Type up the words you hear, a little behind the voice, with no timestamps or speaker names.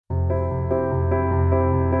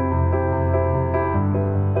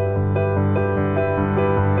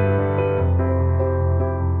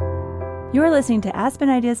listening to Aspen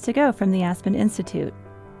Ideas to Go from the Aspen Institute.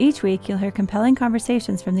 Each week, you'll hear compelling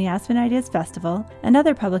conversations from the Aspen Ideas Festival and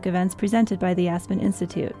other public events presented by the Aspen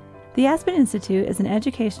Institute. The Aspen Institute is an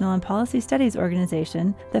educational and policy studies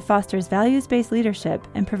organization that fosters values-based leadership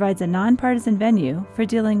and provides a nonpartisan venue for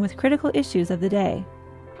dealing with critical issues of the day.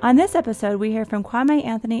 On this episode, we hear from Kwame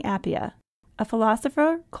Anthony Appiah. A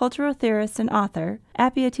philosopher, cultural theorist, and author,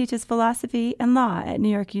 Appiah teaches philosophy and law at New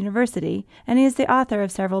York University, and he is the author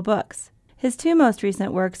of several books. His two most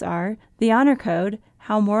recent works are The Honor Code,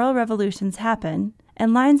 How Moral Revolutions Happen,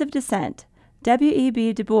 and Lines of Descent,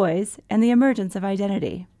 W.E.B. Du Bois and the Emergence of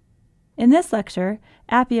Identity. In this lecture,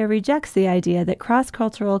 Appiah rejects the idea that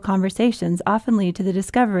cross-cultural conversations often lead to the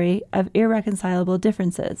discovery of irreconcilable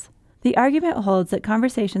differences. The argument holds that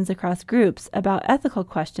conversations across groups about ethical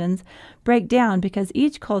questions break down because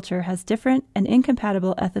each culture has different and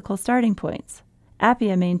incompatible ethical starting points.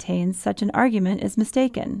 Appiah maintains such an argument is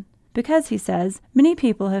mistaken, because, he says, many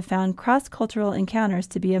people have found cross-cultural encounters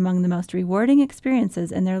to be among the most rewarding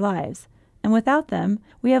experiences in their lives, and without them,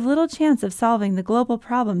 we have little chance of solving the global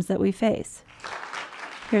problems that we face.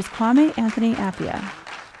 Here's Kwame Anthony Appiah.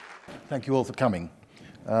 Thank you all for coming.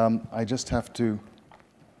 I just have to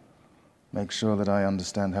make sure that I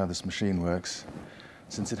understand how this machine works,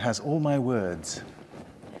 since it has all my words.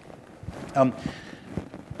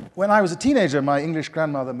 When I was a teenager, my English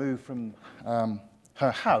grandmother moved from her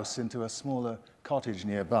house into a smaller cottage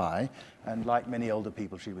nearby, and like many older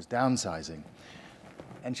people, she was downsizing.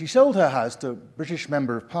 And she sold her house to a British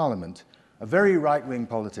Member of Parliament, a very right-wing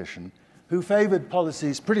politician, who favored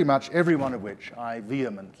policies pretty much every one of which I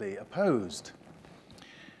vehemently opposed.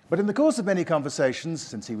 But in the course of many conversations,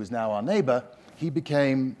 since he was now our neighbor, he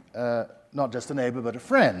became not just a neighbor, but a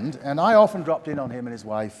friend, and I often dropped in on him and his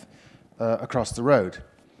wife across the road.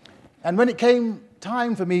 And when it came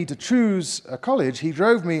time for me to choose a college, he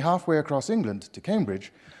drove me halfway across England to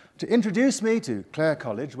Cambridge to introduce me to Clare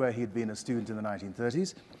College, where he'd been a student in the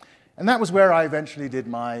 1930s, and that was where I eventually did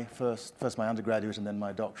my first my undergraduate and then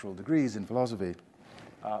my doctoral degrees in philosophy,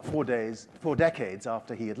 4 decades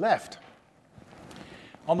after he had left.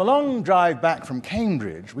 On the long drive back from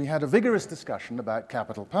Cambridge, we had a vigorous discussion about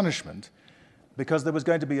capital punishment because there was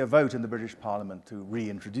going to be a vote in the British Parliament to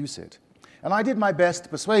reintroduce it. And I did my best to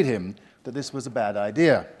persuade him that this was a bad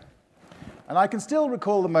idea. And I can still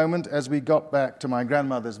recall the moment as we got back to my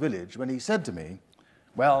grandmother's village when he said to me,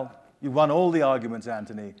 "Well, you won all the arguments,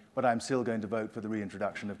 Anthony, but I'm still going to vote for the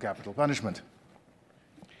reintroduction of capital punishment."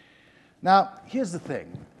 Now, here's the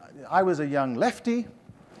thing. I was a young lefty,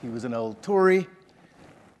 he was an old Tory,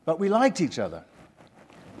 but we liked each other.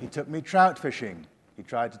 He took me trout fishing. He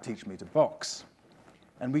tried to teach me to box.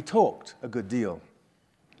 And we talked a good deal.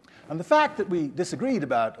 And the fact that we disagreed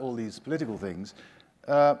about all these political things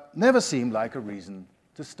never seemed like a reason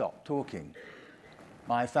to stop talking.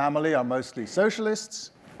 My family are mostly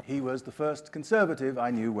socialists. He was the first conservative I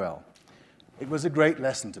knew well. It was a great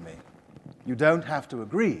lesson to me. You don't have to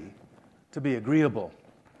agree to be agreeable.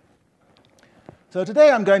 So today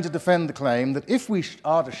I'm going to defend the claim that if we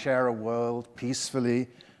are to share a world peacefully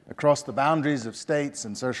across the boundaries of states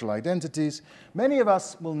and social identities, many of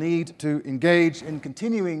us will need to engage in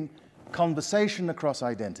continuing conversation across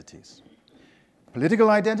identities. Political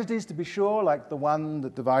identities, to be sure, like the one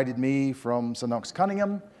that divided me from Sir Knox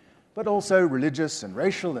Cunningham, but also religious and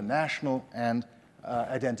racial and national and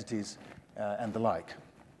identities and the like.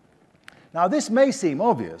 Now, this may seem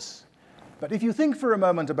obvious, but if you think for a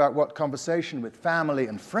moment about what conversation with family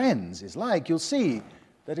and friends is like, you'll see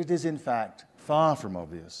that it is, in fact, far from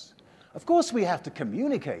obvious. Of course, we have to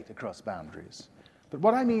communicate across boundaries, but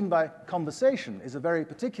what I mean by conversation is a very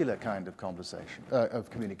particular kind of conversation, of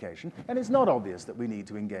communication, and it's not obvious that we need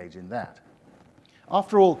to engage in that.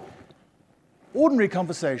 After all, ordinary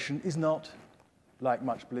conversation is not, like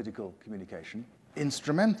much political communication,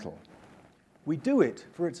 instrumental. We do it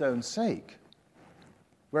for its own sake.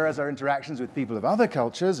 Whereas our interactions with people of other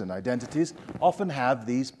cultures and identities often have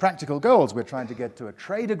these practical goals. We're trying to get to a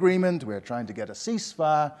trade agreement, we're trying to get a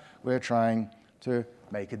ceasefire, we're trying to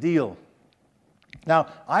make a deal. Now,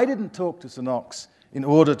 I didn't talk to Sir Knox in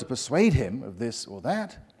order to persuade him of this or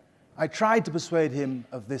that. I tried to persuade him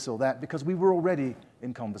of this or that because we were already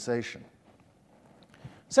in conversation.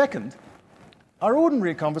 Second, our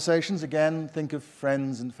ordinary conversations, again, think of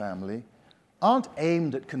friends and family, aren't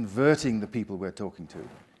aimed at converting the people we're talking to,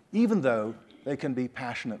 even though they can be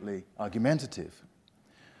passionately argumentative.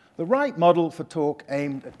 The right model for talk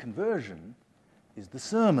aimed at conversion is the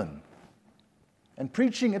sermon. And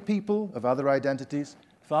preaching at people of other identities,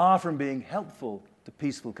 far from being helpful to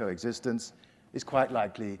peaceful coexistence, is quite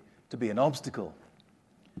likely to be an obstacle.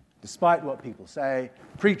 Despite what people say,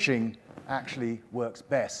 preaching actually works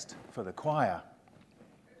best for the choir.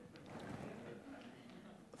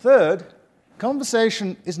 Third,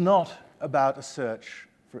 conversation is not about a search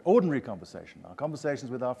for ordinary conversation. Our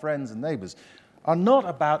conversations with our friends and neighbors are not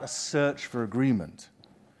about a search for agreement.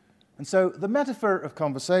 And so the metaphor of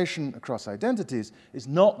conversation across identities is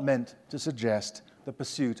not meant to suggest the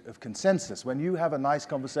pursuit of consensus. When you have a nice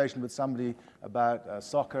conversation with somebody about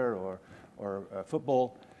soccer or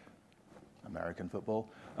football, American football,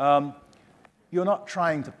 you're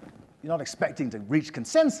not expecting to reach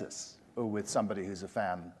consensus with somebody who's a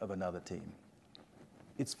fan of another team.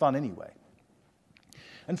 It's fun anyway.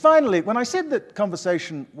 And finally, when I said that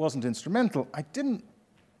conversation wasn't instrumental,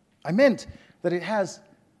 I meant that it has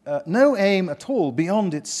no aim at all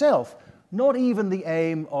beyond itself, not even the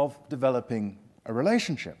aim of developing a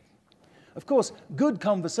relationship. Of course, good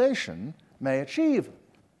conversation may achieve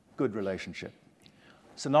good relationship.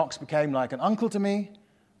 Sir Knox became like an uncle to me,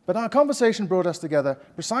 but our conversation brought us together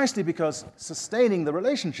precisely because sustaining the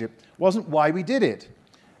relationship wasn't why we did it.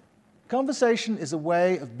 Conversation is a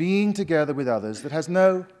way of being together with others that has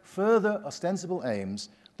no further ostensible aims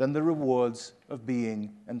than the rewards of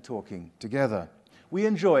being and talking together. We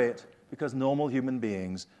enjoy it because normal human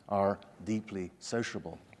beings are deeply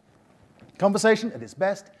sociable. Conversation, at its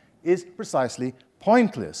best, is precisely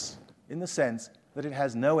pointless in the sense that it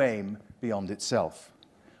has no aim beyond itself.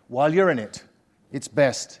 While you're in it, it's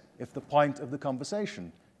best if the point of the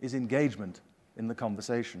conversation is engagement in the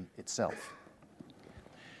conversation itself.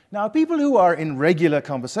 Now, people who are in regular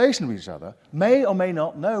conversation with each other may or may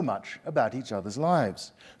not know much about each other's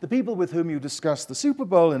lives. The people with whom you discuss the Super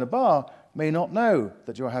Bowl in a bar may not know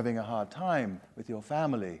that you're having a hard time with your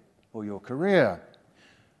family or your career.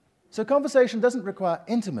 So conversation doesn't require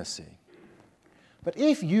intimacy. But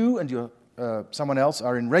if you and someone else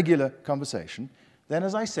are in regular conversation, then,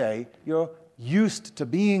 as I say, you're used to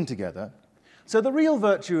being together. So the real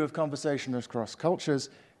virtue of conversation across cultures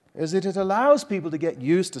is that it allows people to get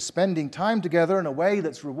used to spending time together in a way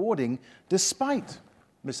that's rewarding despite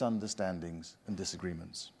misunderstandings and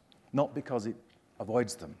disagreements, not because it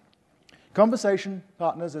avoids them. Conversation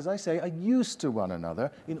partners, as I say, are used to one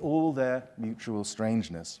another in all their mutual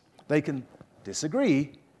strangeness. They can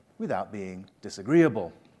disagree without being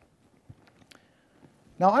disagreeable.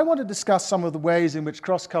 Now, I want to discuss some of the ways in which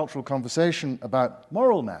cross-cultural conversation about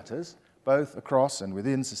moral matters, both across and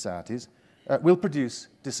within societies, will produce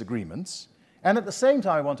disagreements. And at the same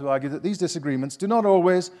time, I want to argue that these disagreements do not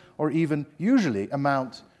always, or even usually,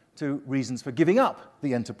 amount to reasons for giving up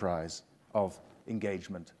the enterprise of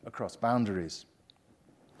engagement across boundaries.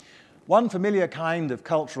 One familiar kind of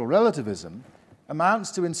cultural relativism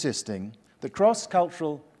amounts to insisting that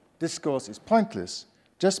cross-cultural discourse is pointless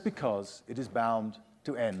just because it is bound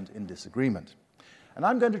to end in disagreement. And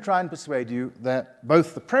I'm going to try and persuade you that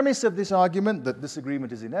both the premise of this argument, that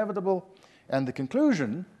disagreement is inevitable, and the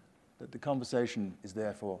conclusion that the conversation is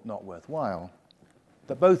therefore not worthwhile,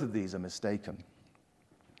 that both of these are mistaken.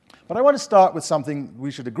 But I want to start with something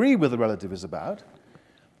we should agree with the relativists about.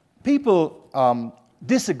 People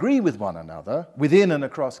disagree with one another within and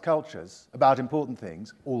across cultures about important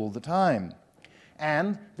things all the time.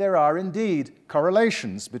 And there are indeed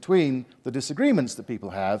correlations between the disagreements that people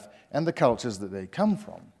have and the cultures that they come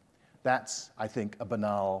from. That's, I think, a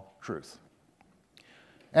banal truth.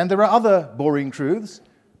 And there are other boring truths,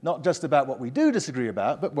 not just about what we do disagree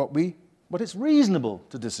about, but what it's reasonable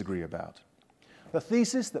to disagree about. The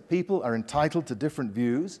thesis that people are entitled to different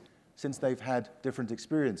views since they've had different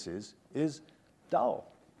experiences is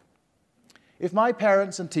dull. If my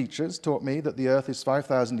parents and teachers taught me that the Earth is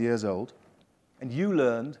 5,000 years old, and you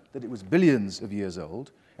learned that it was billions of years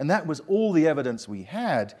old, and that was all the evidence we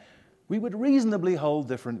had, we would reasonably hold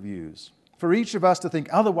different views. For each of us to think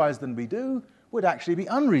otherwise than we do would actually be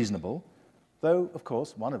unreasonable, though, of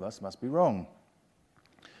course, one of us must be wrong.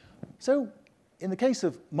 So, in the case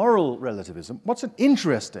of moral relativism, what's an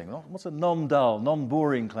interesting, what's a non-dull,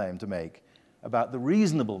 non-boring claim to make about the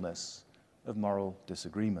reasonableness of moral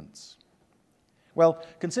disagreements? Well,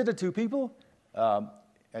 consider two people.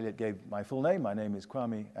 Eliot gave my full name. My name is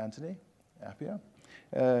Kwame Anthony Appiah.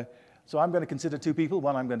 So I'm going to consider two people.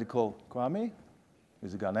 One I'm going to call Kwame,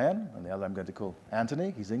 who's a Ghanaian, and the other I'm going to call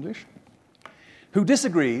Anthony, he's English, who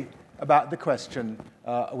disagree about the question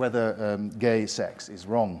whether gay sex is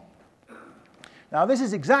wrong. Now, this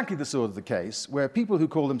is exactly the sort of the case where people who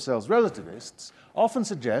call themselves relativists often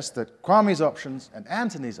suggest that Kwame's options and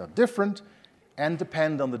Anthony's are different and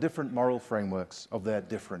depend on the different moral frameworks of their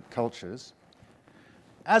different cultures.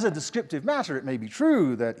 As a descriptive matter, it may be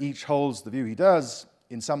true that each holds the view he does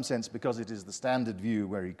in some sense because it is the standard view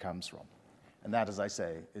where he comes from. And that, as I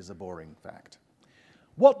say, is a boring fact.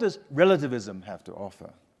 What does relativism have to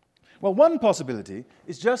offer? Well, one possibility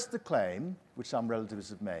is just the claim, which some relativists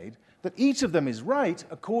have made, that each of them is right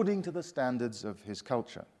according to the standards of his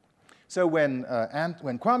culture. So when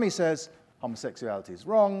Kwame says homosexuality is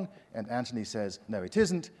wrong and Anthony says no, it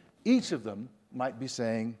isn't, each of them might be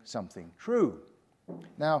saying something true.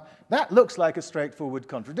 Now, that looks like a straightforward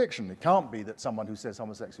contradiction. It can't be that someone who says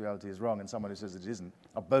homosexuality is wrong and someone who says it isn't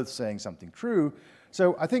are both saying something true.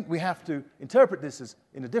 So I think we have to interpret this as,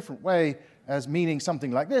 in a different way, as meaning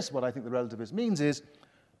something like this. What I think the relativist means is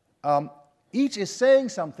each is saying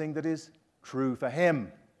something that is true for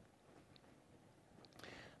him.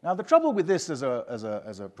 Now, the trouble with this as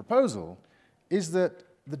a proposal is that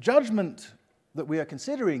the judgment that we are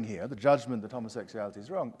considering here, the judgment that homosexuality is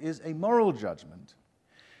wrong, is a moral judgment.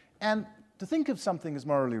 And to think of something as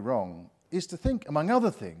morally wrong is to think, among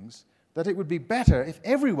other things, that it would be better if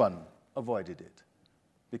everyone avoided it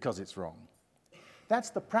because it's wrong. That's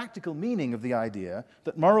the practical meaning of the idea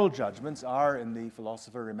that moral judgments are, in the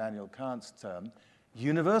philosopher Immanuel Kant's term,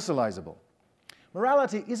 universalizable.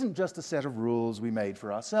 Morality isn't just a set of rules we made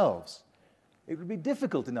for ourselves. It would be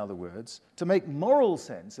difficult, in other words, to make moral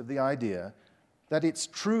sense of the idea that it's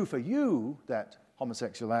true for you that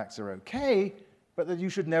homosexual acts are okay, but that you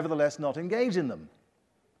should nevertheless not engage in them.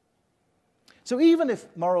 So even if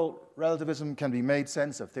moral relativism can be made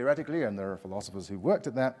sense of theoretically, and there are philosophers who worked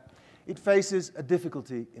at that, it faces a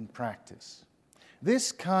difficulty in practice.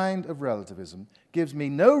 This kind of relativism gives me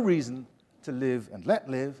no reason to live and let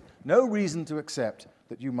live, no reason to accept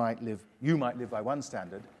that you might live by one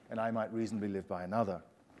standard and I might reasonably live by another.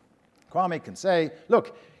 Kwame can say,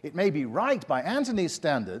 look, it may be right by Anthony's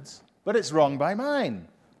standards, but it's wrong by mine,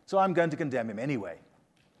 so I'm going to condemn him anyway.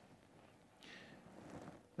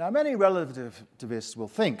 Now, many relativists will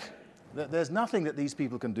think that there's nothing that these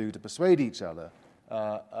people can do to persuade each other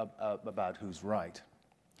about who's right.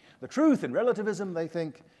 The truth in relativism, they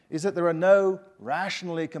think, is that there are no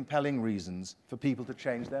rationally compelling reasons for people to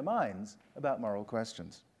change their minds about moral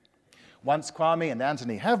questions. Once Kwame and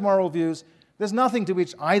Anthony have moral views, there's nothing to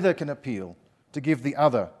which either can appeal to give the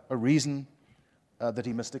other a reason that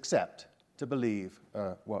he must accept to believe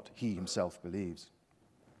what he himself believes.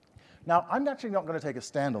 Now, I'm actually not going to take a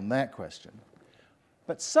stand on that question,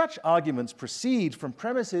 but such arguments proceed from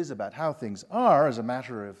premises about how things are as a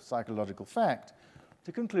matter of psychological fact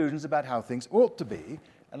to conclusions about how things ought to be,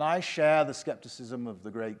 and I share the skepticism of the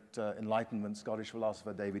great Enlightenment Scottish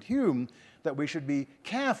philosopher David Hume that we should be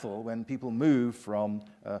careful when people move from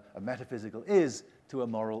a metaphysical is to a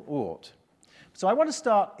moral ought. So I want to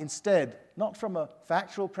start instead not from a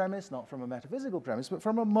factual premise, not from a metaphysical premise, but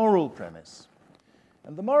from a moral premise.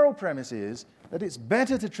 And the moral premise is that it's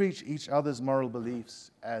better to treat each other's moral beliefs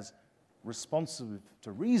as responsive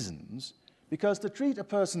to reasons, because to treat a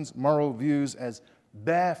person's moral views as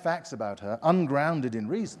bare facts about her, ungrounded in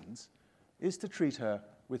reasons, is to treat her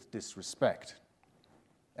with disrespect.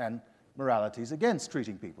 And morality is against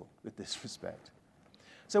treating people with disrespect.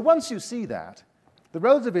 So once you see that, the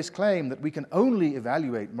relativist claim that we can only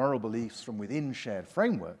evaluate moral beliefs from within shared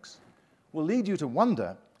frameworks will lead you to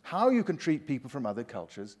wonder how you can treat people from other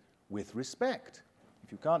cultures with respect.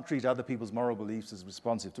 If you can't treat other people's moral beliefs as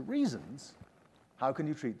responsive to reasons, how can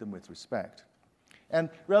you treat them with respect? And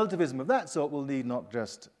relativism of that sort won't lead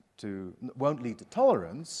to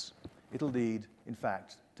tolerance, it'll lead, in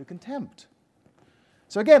fact, to contempt.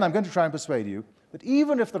 So again, I'm going to try and persuade you that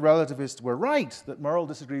even if the relativists were right that moral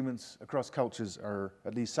disagreements across cultures are,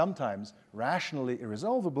 at least sometimes, rationally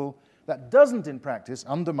irresolvable, that doesn't, in practice,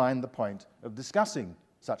 undermine the point of discussing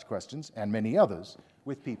such questions, and many others,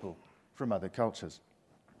 with people from other cultures.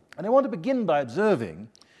 And I want to begin by observing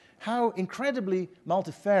how incredibly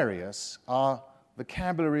multifarious our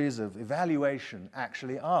vocabularies of evaluation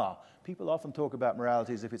actually are. People often talk about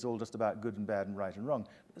morality as if it's all just about good and bad and right and wrong.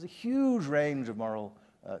 There's a huge range of moral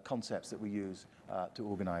concepts that we use to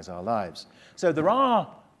organize our lives. So there are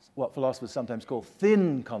what philosophers sometimes call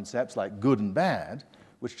thin concepts like good and bad,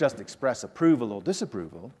 which just express approval or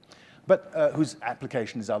disapproval, but whose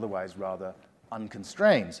application is otherwise rather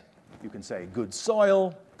unconstrained. You can say good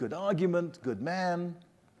soil, good argument, good man,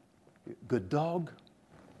 good dog.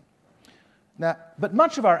 Now, but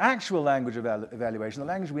much of our actual language of evaluation, the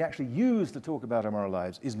language we actually use to talk about our moral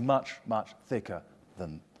lives, is much, much thicker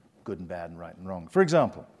than good and bad and right and wrong. For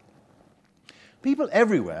example, people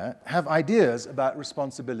everywhere have ideas about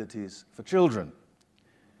responsibilities for children.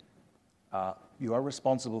 You are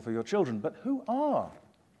responsible for your children, but who are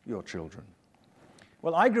your children?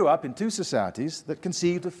 Well, I grew up in two societies that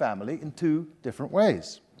conceived of family in two different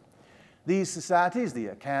ways. These societies, the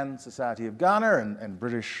Akan Society of Ghana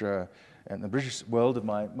and the British world of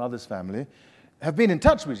my mother's family, have been in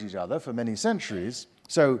touch with each other for many centuries,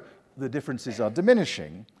 so the differences are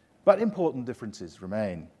diminishing, but important differences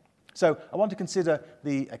remain. So I want to consider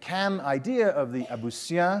the Akan idea of the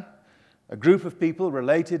Abusiens, a group of people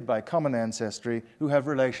related by common ancestry who have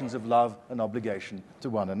relations of love and obligation to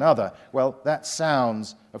one another. Well, that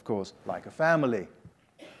sounds, of course, like a family.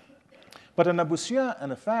 But an Abusien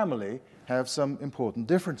and a family have some important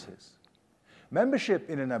differences. Membership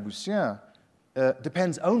in an Abusien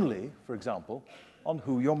depends only, for example, on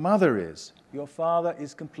who your mother is. Your father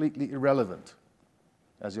is completely irrelevant,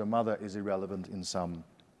 as your mother is irrelevant in some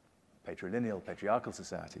patrilineal, patriarchal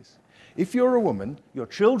societies. If you're a woman, your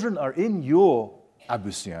children are in your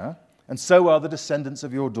Abusien, and so are the descendants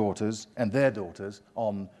of your daughters and their daughters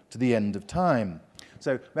on to the end of time.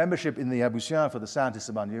 So membership in the Abusien for the scientists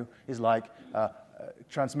among you is like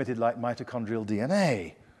transmitted like mitochondrial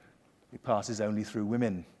DNA. It passes only through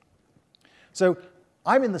women. So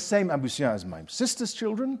I'm in the same Abusien as my sister's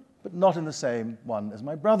children, but not in the same one as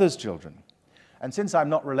my brother's children. And since I'm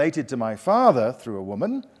not related to my father through a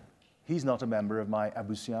woman, he's not a member of my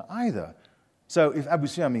Abusien either. So if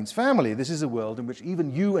Abusien means family, this is a world in which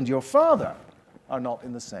even you and your father are not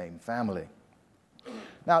in the same family.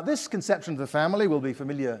 Now, this conception of the family will be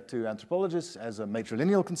familiar to anthropologists as a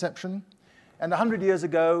matrilineal conception. And 100 years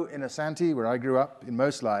ago in Asante, where I grew up in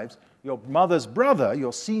most lives, your mother's brother,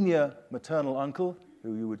 your senior maternal uncle,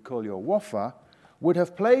 who you would call your Wafa, would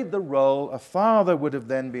have played the role a father would have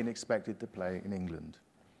then been expected to play in England.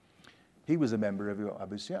 He was a member of your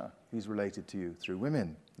Abusien. He's related to you through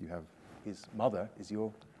women. You have his mother is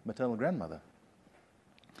your maternal grandmother.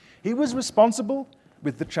 He was responsible,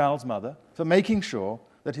 with the child's mother, for making sure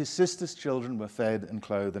that his sister's children were fed and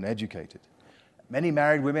clothed and educated. Many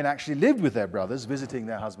married women actually lived with their brothers, visiting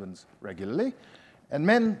their husbands regularly. And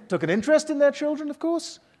men took an interest in their children, of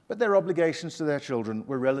course, but their obligations to their children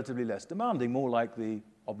were relatively less demanding, more like the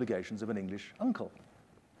obligations of an English uncle.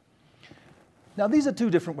 Now, these are two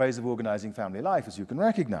different ways of organizing family life, as you can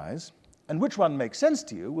recognize, and which one makes sense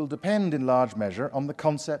to you will depend in large measure on the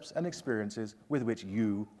concepts and experiences with which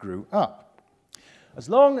you grew up. As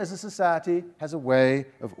long as a society has a way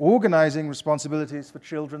of organizing responsibilities for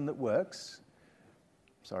children that works,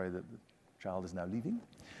 sorry that the child is now leaving,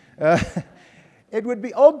 it would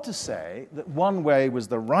be odd to say that one way was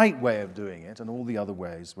the right way of doing it and all the other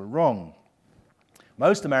ways were wrong.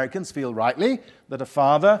 Most Americans feel rightly that a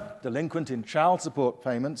father delinquent in child support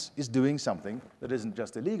payments is doing something that isn't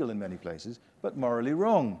just illegal in many places, but morally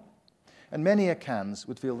wrong. And many Akans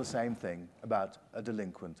would feel the same thing about a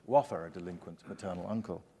delinquent Wafa, a delinquent maternal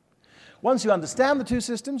uncle. Once you understand the two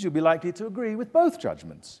systems, you'll be likely to agree with both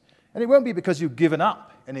judgments. And it won't be because you've given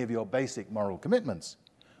up any of your basic moral commitments.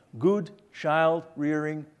 Good child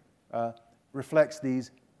rearing reflects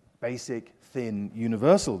these basic, thin,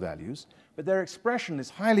 universal values, but their expression is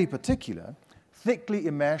highly particular, thickly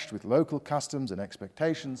enmeshed with local customs and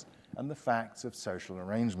expectations and the facts of social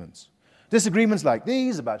arrangements. Disagreements like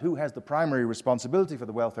these about who has the primary responsibility for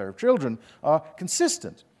the welfare of children are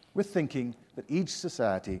consistent with thinking that each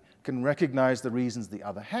society can recognize the reasons the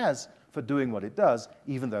other has for doing what it does,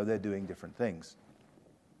 even though they're doing different things.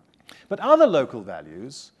 But other local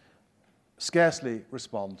values scarcely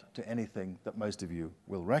respond to anything that most of you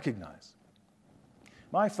will recognize.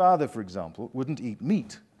 My father, for example, wouldn't eat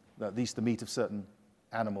meat, at least the meat of certain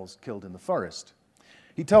animals killed in the forest.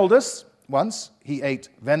 He told us once he ate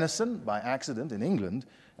venison by accident in England,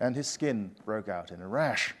 and his skin broke out in a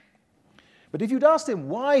rash. But if you'd asked him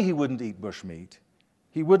why he wouldn't eat bushmeat,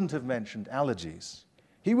 he wouldn't have mentioned allergies.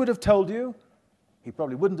 He would have told you, he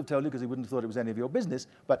probably wouldn't have told you because he wouldn't have thought it was any of your business,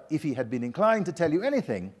 but if he had been inclined to tell you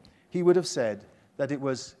anything, he would have said that it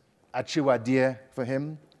was Achiwadie for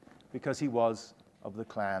him because he was of the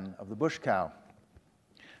clan of the bush cow.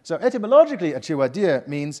 So etymologically, Achiwadie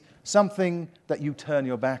means something that you turn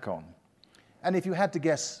your back on. And if you had to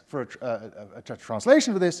guess for a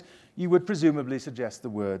translation for this, you would presumably suggest the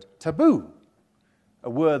word taboo, a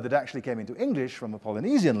word that actually came into English from a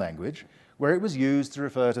Polynesian language, where it was used to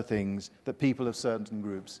refer to things that people of certain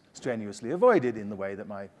groups strenuously avoided in the way that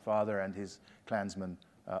my father and his clansmen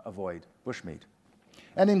avoid bushmeat.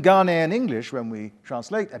 And in Ghanaian English, when we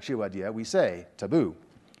translate Achiwadie, we say taboo,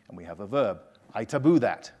 and we have a verb, I taboo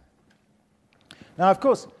that. Now, of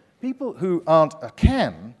course, people who aren't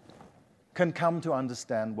Akan can come to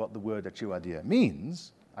understand what the word Achiwadie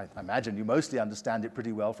means. I imagine you mostly understand it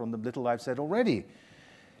pretty well from the little I've said already.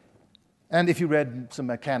 And if you read some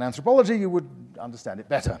Akan anthropology, you would understand it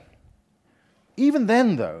better. Even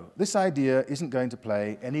then, though, this idea isn't going to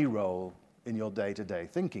play any role in your day-to-day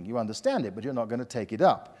thinking. You understand it, but you're not going to take it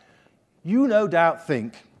up. You no doubt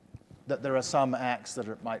think that there are some acts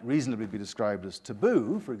that might reasonably be described as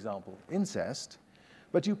taboo, for example, incest,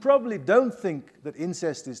 but you probably don't think that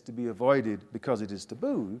incest is to be avoided because it is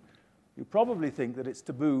taboo. You probably think that it's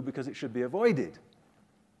taboo because it should be avoided.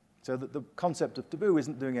 So that the concept of taboo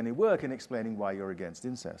isn't doing any work in explaining why you're against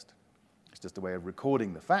incest. It's just a way of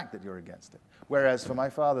recording the fact that you're against it. Whereas for my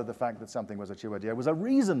father, the fact that something was a chiwadea was a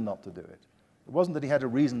reason not to do it. It wasn't that he had a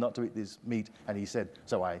reason not to eat this meat and he said,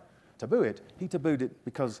 so I taboo it. He tabooed it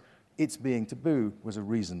because its being taboo was a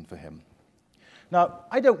reason for him. Now,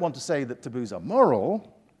 I don't want to say that taboos are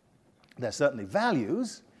moral. They're certainly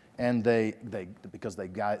values, and because they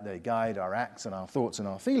guide our acts and our thoughts and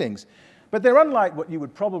our feelings. But they're unlike what you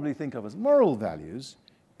would probably think of as moral values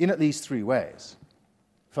in at least three ways.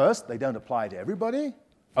 First, they don't apply to everybody.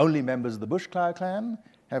 Only members of the Bushclough clan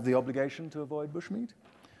have the obligation to avoid bushmeat.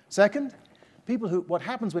 Second, what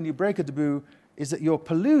happens when you break a taboo is that you're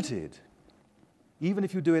polluted, even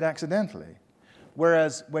if you do it accidentally.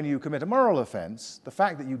 Whereas when you commit a moral offense, the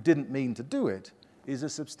fact that you didn't mean to do it is a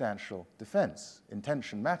substantial defense.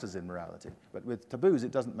 Intention matters in morality. But with taboos,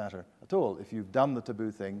 it doesn't matter at all. If you've done the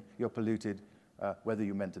taboo thing, you're polluted whether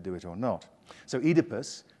you meant to do it or not. So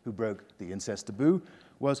Oedipus, who broke the incest taboo,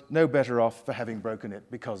 was no better off for having broken it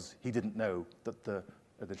because he didn't know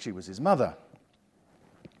that she was his mother.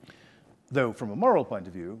 Though from a moral point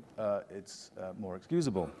of view, it's more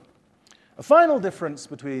excusable. A final difference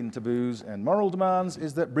between taboos and moral demands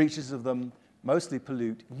is that breaches of them mostly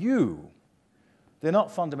pollute you. They're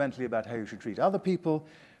not fundamentally about how you should treat other people.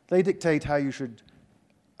 They dictate how you should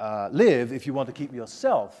live if you want to keep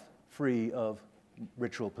yourself free of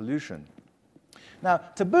ritual pollution. Now,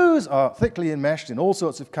 taboos are thickly enmeshed in all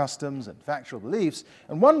sorts of customs and factual beliefs,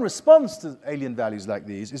 and one response to alien values like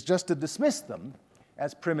these is just to dismiss them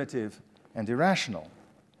as primitive and irrational.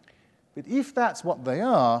 But if that's what they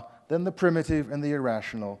are, then the primitive and the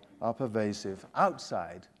irrational are pervasive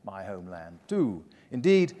outside my homeland too.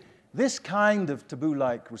 Indeed, this kind of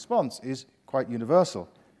taboo-like response is quite universal,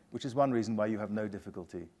 which is one reason why you have no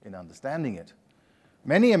difficulty in understanding it.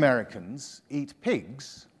 Many Americans eat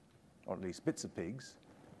pigs, or at least bits of pigs,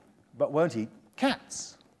 but won't eat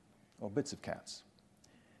cats, or bits of cats.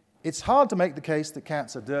 It's hard to make the case that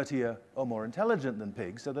cats are dirtier or more intelligent than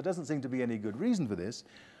pigs, so there doesn't seem to be any good reason for this.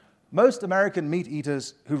 Most American meat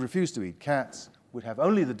eaters who refuse to eat cats would have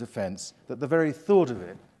only the defense that the very thought of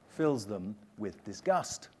it fills them with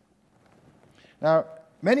disgust. Now,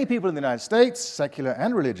 many people in the United States, secular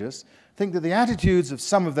and religious, think that the attitudes of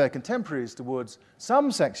some of their contemporaries towards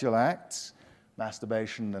some sexual acts,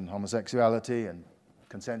 masturbation and homosexuality and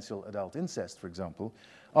consensual adult incest, for example,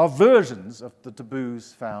 are versions of the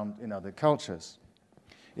taboos found in other cultures.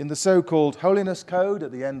 In the so-called Holiness Code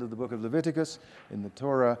at the end of the book of Leviticus, in the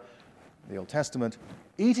Torah, the Old Testament,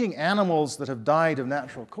 eating animals that have died of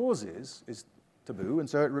natural causes is taboo, and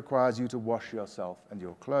so it requires you to wash yourself and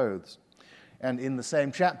your clothes. And in the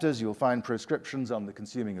same chapters, you'll find prescriptions on the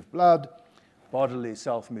consuming of blood, bodily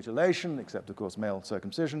self-mutilation, except, of course, male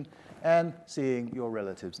circumcision, and seeing your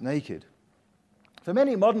relatives naked. For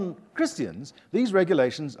many modern Christians, these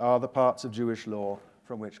regulations are the parts of Jewish law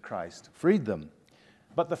from which Christ freed them.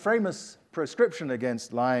 But the famous proscription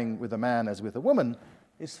against lying with a man as with a woman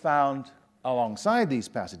is found alongside these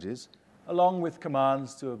passages, along with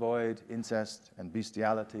commands to avoid incest and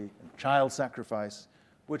bestiality and child sacrifice,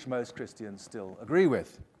 which most Christians still agree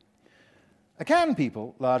with. Akan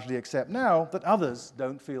people largely accept now that others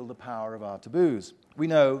don't feel the power of our taboos. We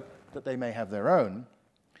know that they may have their own.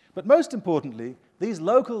 But most importantly, these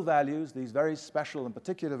local values, these very special and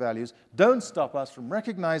particular values, don't stop us from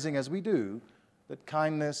recognizing, as we do, that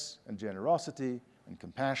kindness and generosity and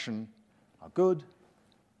compassion are good,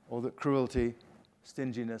 or that cruelty,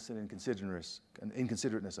 stinginess, and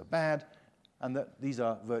inconsiderateness are bad, and that these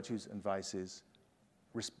are virtues and vices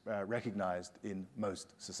recognized in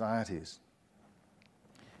most societies.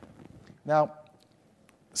 Now,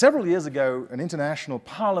 several years ago, an international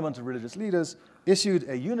parliament of religious leaders issued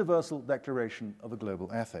a universal declaration of a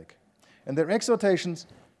global ethic. And their exhortations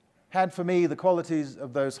had for me the qualities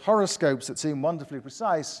of those horoscopes that seem wonderfully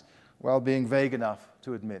precise while being vague enough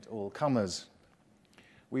to admit all comers.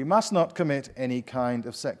 We must not commit any kind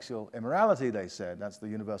of sexual immorality, they said. That's the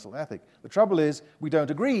universal ethic. The trouble is, we don't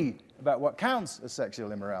agree about what counts as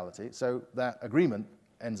sexual immorality, so that agreement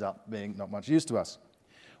ends up being not much use to us.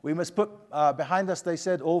 We must put behind us, they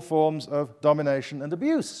said, all forms of domination and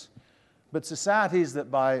abuse. But societies that,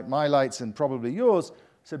 by my lights and probably yours,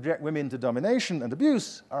 subject women to domination and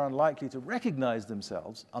abuse are unlikely to recognize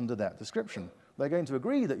themselves under that description. They're going to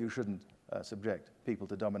agree that you shouldn't subject people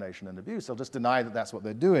to domination and abuse. They'll just deny that that's what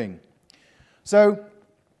they're doing. So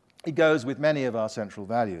it goes with many of our central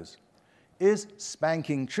values. Is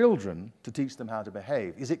spanking children to teach them how to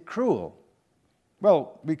behave, is it cruel?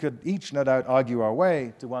 Well, we could each no doubt argue our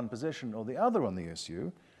way to one position or the other on the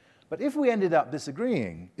issue, but if we ended up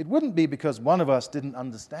disagreeing, it wouldn't be because one of us didn't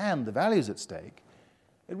understand the values at stake.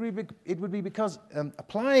 It would be because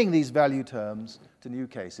applying these value terms to new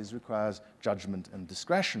cases requires judgment and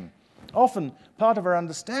discretion. Often, part of our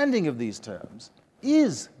understanding of these terms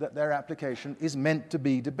is that their application is meant to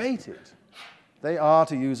be debated. They are,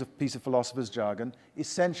 to use a piece of philosopher's jargon,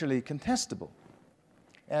 essentially contestable.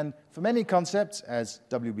 And for many concepts, as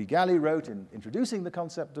W.B. Gallie wrote in introducing the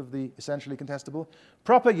concept of the essentially contestable,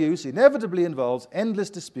 proper use inevitably involves endless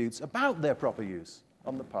disputes about their proper use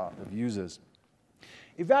on the part of users.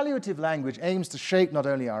 Evaluative language aims to shape not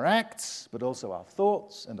only our acts, but also our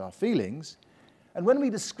thoughts and our feelings. And when we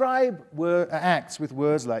describe acts with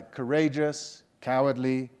words like courageous,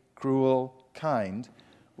 cowardly, cruel, kind,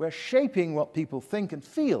 we're shaping what people think and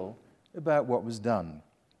feel about what was done,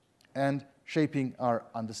 and shaping our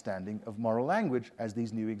understanding of moral language as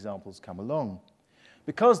these new examples come along.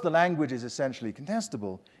 Because the language is essentially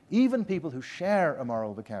contestable, even people who share a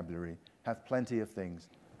moral vocabulary have plenty of things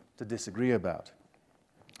to disagree about.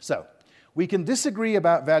 So, we can disagree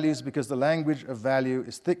about values because the language of value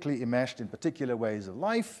is thickly enmeshed in particular ways of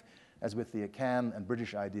life, as with the Akan and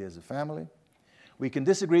British ideas of family. We can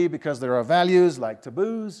disagree because there are values like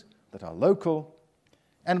taboos that are local,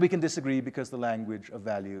 and we can disagree because the language of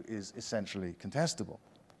value is essentially contestable.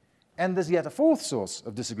 And there's yet a fourth source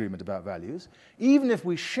of disagreement about values. Even if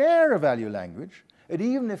we share a value language, and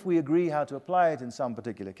even if we agree how to apply it in some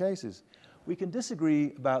particular cases, we can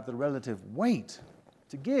disagree about the relative weight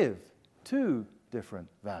to give to different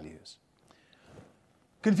values.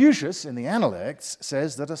 Confucius, in the Analects,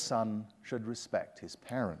 says that a son should respect his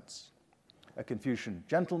parents. A Confucian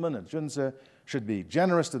gentleman, a junzi, should be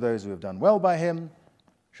generous to those who have done well by him,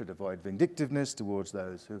 should avoid vindictiveness towards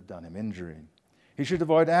those who have done him injury. He should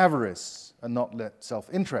avoid avarice and not let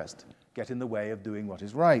self-interest get in the way of doing what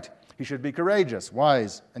is right. He should be courageous,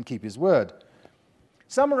 wise, and keep his word.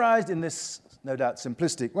 Summarized in this, no doubt,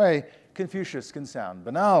 simplistic way, Confucius can sound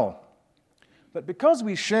banal. But because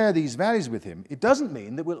we share these values with him, it doesn't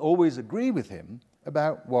mean that we'll always agree with him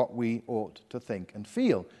about what we ought to think and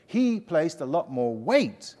feel. He placed a lot more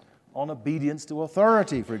weight on obedience to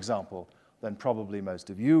authority, for example, than probably most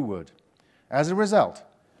of you would. As a result,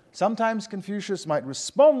 sometimes Confucius might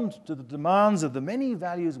respond to the demands of the many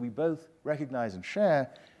values we both recognize and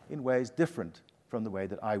share in ways different from the way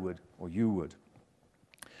that I would or you would.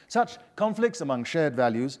 Such conflicts among shared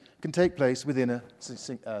values can take place within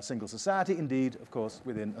a single society, indeed, of course,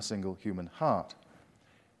 within a single human heart.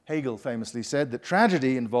 Hegel famously said that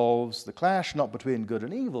tragedy involves the clash not between good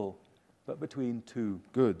and evil, but between two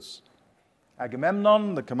goods.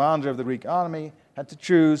 Agamemnon, the commander of the Greek army, had to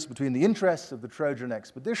choose between the interests of the Trojan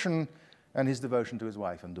expedition and his devotion to his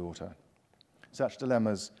wife and daughter. Such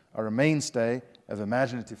dilemmas are a mainstay of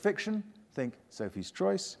imaginative fiction, think Sophie's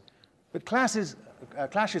Choice, but clashes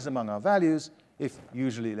among our values, if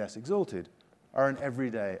usually less exalted, are an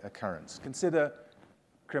everyday occurrence. Consider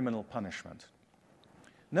criminal punishment.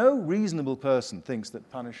 No reasonable person thinks that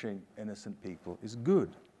punishing innocent people is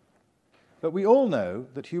good. But we all know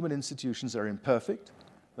that human institutions are imperfect,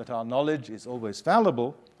 that our knowledge is always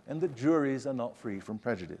fallible, and that juries are not free from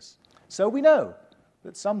prejudice. So we know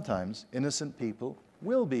that sometimes innocent people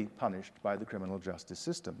will be punished by the criminal justice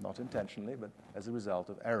system, not intentionally, but as a result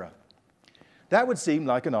of error. That would seem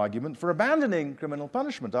like an argument for abandoning criminal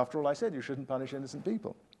punishment. After all, I said you shouldn't punish innocent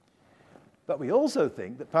people. But we also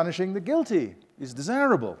think that punishing the guilty is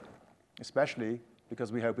desirable, especially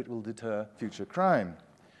because we hope it will deter future crime.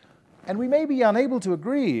 And we may be unable to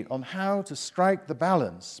agree on how to strike the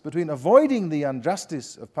balance between avoiding the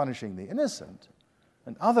injustice of punishing the innocent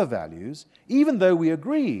and other values, even though we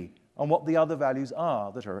agree on what the other values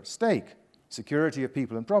are that are at stake: security of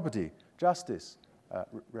people and property, justice,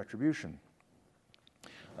 retribution.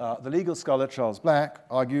 The legal scholar Charles Black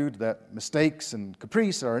argued that mistakes and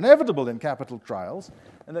caprice are inevitable in capital trials,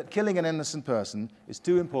 and that killing an innocent person is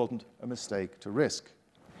too important a mistake to risk.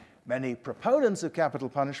 Many proponents of capital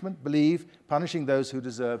punishment believe punishing those who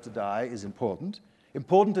deserve to die is important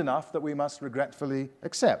enough that we must regretfully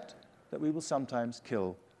accept that we will sometimes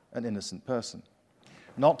kill an innocent person.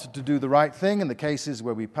 Not to do the right thing in the cases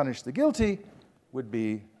where we punish the guilty would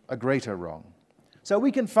be a greater wrong. So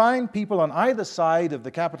we can find people on either side of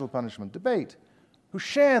the capital punishment debate who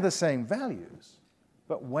share the same values,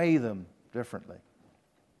 but weigh them differently.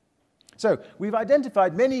 So we've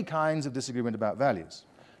identified many kinds of disagreement about values.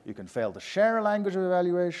 You can fail to share a language of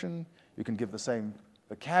evaluation, you can give the same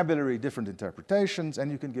vocabulary different interpretations,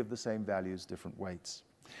 and you can give the same values different weights.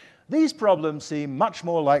 These problems seem much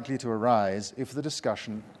more likely to arise if the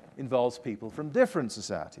discussion involves people from different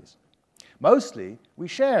societies. Mostly, we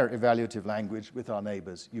share evaluative language with our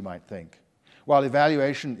neighbors, you might think. While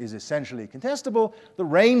evaluation is essentially contestable, the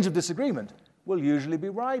range of disagreement will usually be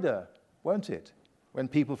wider, won't it, when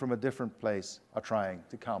people from a different place are trying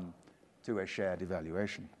to come to a shared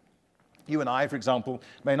evaluation. You and I, for example,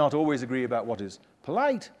 may not always agree about what is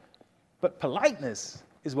polite, but politeness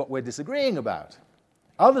is what we're disagreeing about.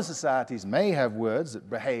 Other societies may have words that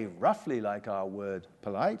behave roughly like our word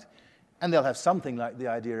polite, and they'll have something like the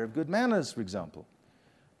idea of good manners, for example.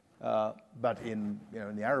 But in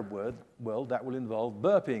the Arab world, that will involve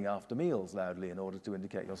burping after meals loudly in order to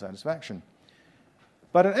indicate your satisfaction.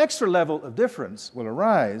 But an extra level of difference will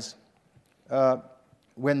arise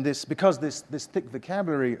because this thick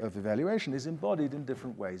vocabulary of evaluation is embodied in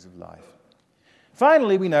different ways of life.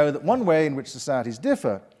 Finally, we know that one way in which societies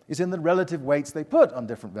differ is in the relative weights they put on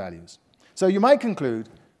different values. So you might conclude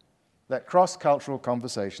that cross-cultural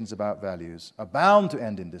conversations about values are bound to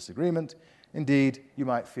end in disagreement. Indeed, you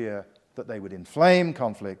might fear that they would inflame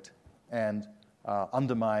conflict and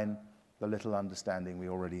undermine the little understanding we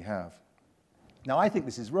already have. Now, I think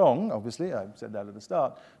this is wrong, obviously. I said that at the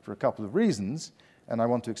start for a couple of reasons, and I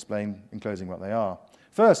want to explain in closing what they are.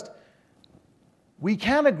 First, we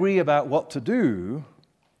can agree about what to do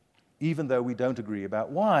even though we don't agree about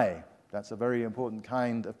why. That's a very important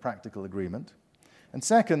kind of practical agreement. And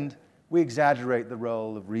second, we exaggerate the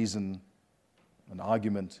role of reason and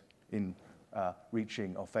argument in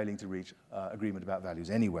reaching or failing to reach agreement about values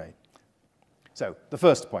anyway. So the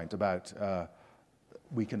first point about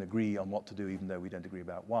we can agree on what to do even though we don't agree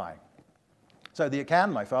about why. So the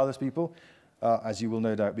Akan, my father's people, as you will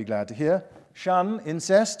no doubt be glad to hear, shun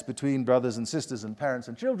incest between brothers and sisters and parents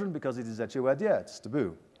and children because it is echuadia, it's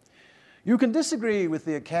taboo. You can disagree with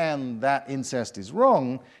the Akan that incest is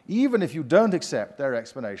wrong, even if you don't accept their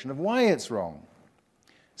explanation of why it's wrong.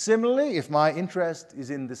 Similarly, if my interest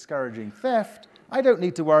is in discouraging theft, I don't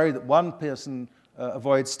need to worry that one person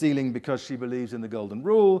avoids stealing because she believes in the golden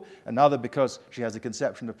rule, another because she has a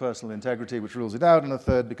conception of personal integrity which rules it out, and a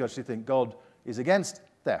third because she thinks God is against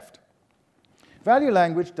theft. Value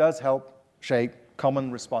language does help shape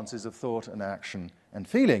common responses of thought and action and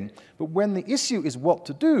feeling, but when the issue is what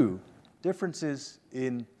to do, differences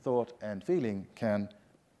in thought and feeling can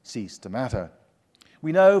cease to matter.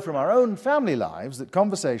 We know from our own family lives that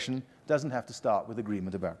conversation doesn't have to start with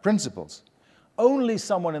agreement about principles. Only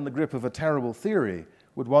someone in the grip of a terrible theory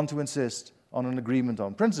would want to insist on an agreement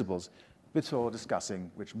on principles before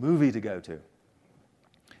discussing which movie to go to,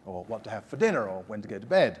 or what to have for dinner, or when to go to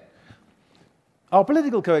bed. Our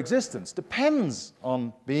political coexistence depends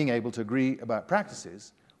on being able to agree about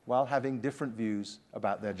practices while having different views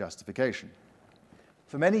about their justification.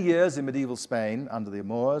 For many years in medieval Spain, under the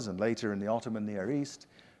Moors and later in the Ottoman Near East,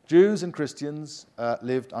 Jews and Christians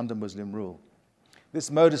lived under Muslim rule. This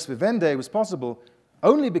modus vivendi was possible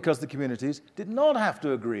only because the communities did not have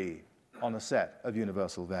to agree on a set of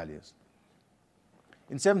universal values.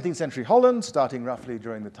 In 17th century Holland, starting roughly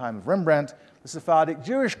during the time of Rembrandt, the Sephardic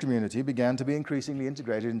Jewish community began to be increasingly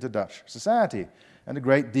integrated into Dutch society, and a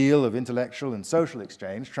great deal of intellectual and social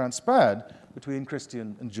exchange transpired between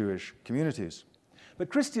Christian and Jewish communities. But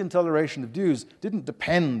Christian toleration of Jews didn't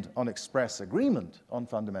depend on express agreement on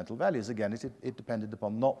fundamental values. Again, it depended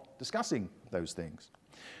upon not discussing those things.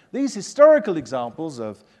 These historical examples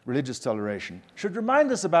of religious toleration should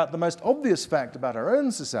remind us about the most obvious fact about our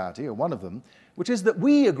own society, or one of them, which is that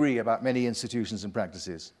we agree about many institutions and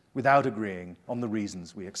practices without agreeing on the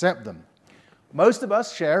reasons we accept them. Most of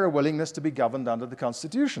us share a willingness to be governed under the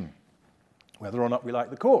Constitution, whether or not we like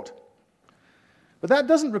the court. But that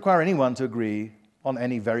doesn't require anyone to agree on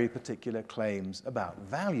any very particular claims about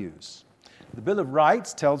values. The Bill of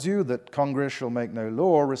Rights tells you that Congress shall make no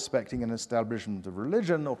law respecting an establishment of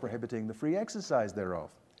religion or prohibiting the free exercise thereof.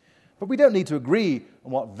 But we don't need to agree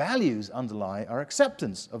on what values underlie our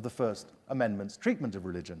acceptance of the First Amendment's treatment of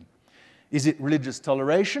religion. Is it religious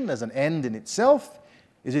toleration as an end in itself?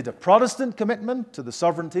 Is it a Protestant commitment to the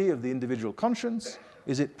sovereignty of the individual conscience?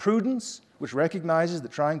 Is it prudence, which recognizes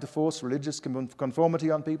that trying to force religious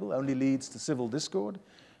conformity on people only leads to civil discord?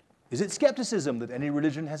 Is it skepticism that any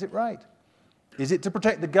religion has it right? Is it to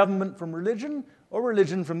protect the government from religion, or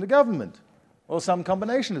religion from the government? Or some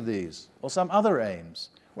combination of these, or some other aims?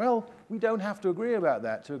 Well, we don't have to agree about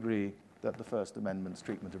that to agree that the First Amendment's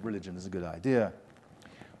treatment of religion is a good idea.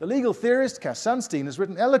 The legal theorist Cass Sunstein has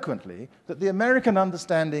written eloquently that the American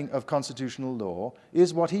understanding of constitutional law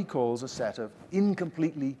is what he calls a set of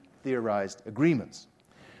incompletely theorized agreements.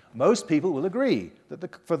 Most people will agree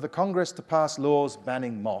that for the Congress to pass laws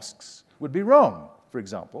banning mosques would be wrong, for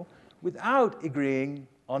example, without agreeing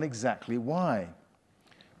on exactly why.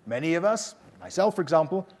 Many of us, myself for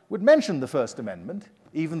example, would mention the First Amendment,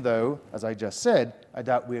 even though, as I just said, I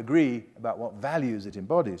doubt we agree about what values it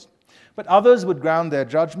embodies. But others would ground their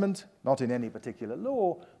judgment not in any particular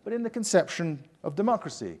law, but in the conception of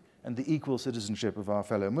democracy and the equal citizenship of our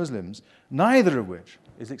fellow Muslims, neither of which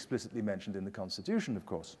is explicitly mentioned in the Constitution, of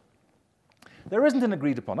course. There isn't an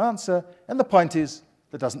agreed-upon answer, and the point is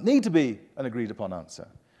there doesn't need to be an agreed-upon answer.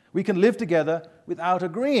 We can live together without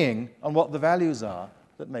agreeing on what the values are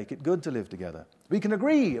that make it good to live together. We can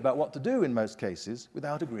agree about what to do in most cases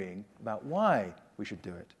without agreeing about why we should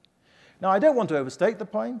do it. Now, I don't want to overstate the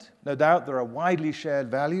point. No doubt there are widely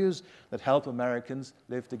shared values that help Americans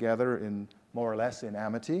live together in more or less in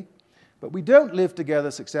amity. But we don't live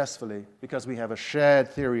together successfully because we have a shared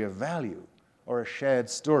theory of value or a shared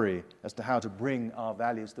story as to how to bring our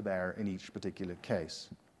values to bear in each particular case.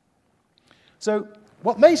 So,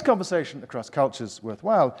 what makes conversation across cultures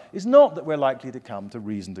worthwhile is not that we're likely to come to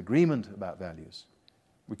reasoned agreement about values.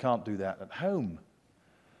 We can't do that at home.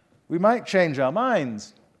 We might change our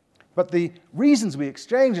minds, but the reasons we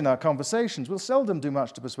exchange in our conversations will seldom do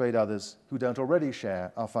much to persuade others who don't already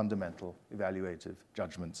share our fundamental evaluative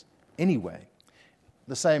judgments anyway.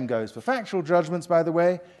 The same goes for factual judgments, by the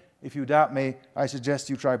way. If you doubt me, I suggest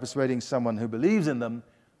you try persuading someone who believes in them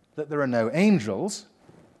that there are no angels,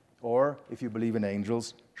 or if you believe in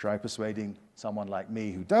angels, try persuading someone like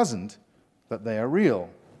me who doesn't that they are real.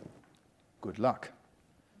 Good luck.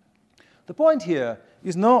 The point here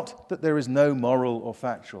is not that there is no moral or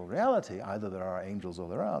factual reality, either there are angels or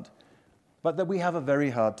there aren't, but that we have a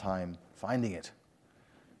very hard time finding it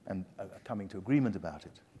and coming to agreement about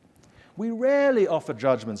it. We rarely offer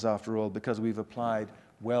judgments, after all, because we've applied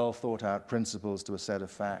well-thought-out principles to a set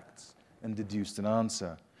of facts and deduced an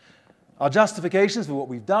answer. Our justifications for what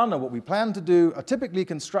we've done or what we plan to do are typically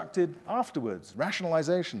constructed afterwards,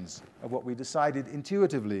 rationalizations of what we decided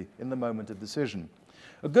intuitively in the moment of decision.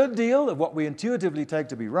 A good deal of what we intuitively take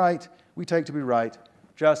to be right, we take to be right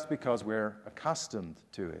just because we're accustomed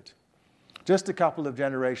to it. Just a couple of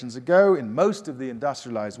generations ago, in most of the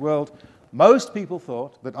industrialized world, most people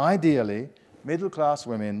thought that ideally middle-class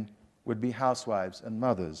women would be housewives and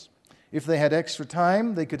mothers. If they had extra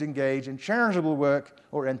time, they could engage in charitable work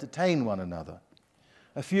or entertain one another.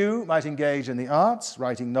 A few might engage in the arts,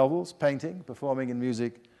 writing novels, painting, performing in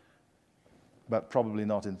music, but probably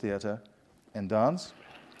not in theater and dance.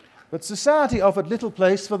 But society offered little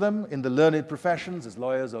place for them in the learned professions as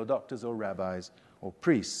lawyers or doctors or rabbis or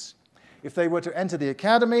priests. If they were to enter the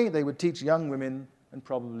academy, they would teach young women and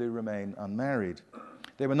probably remain unmarried.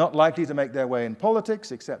 They were not likely to make their way in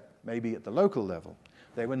politics, except maybe at the local level.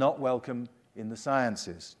 They were not welcome in the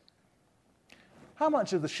sciences. How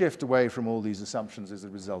much of the shift away from all these assumptions is a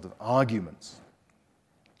result of arguments?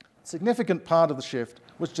 A significant part of the shift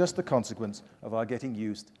was just the consequence of our getting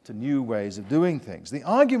used to new ways of doing things. The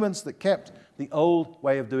arguments that kept the old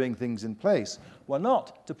way of doing things in place were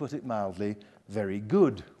not, to put it mildly, very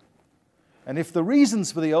good. And if the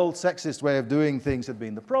reasons for the old sexist way of doing things had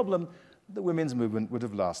been the problem, the women's movement would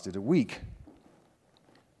have lasted a week.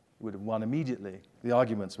 It would have won immediately. The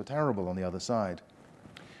arguments were terrible on the other side.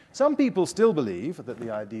 Some people still believe that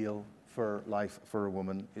the ideal for life for a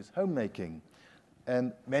woman is homemaking,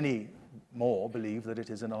 and many more believe that it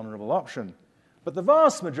is an honorable option. But the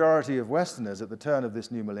vast majority of Westerners at the turn of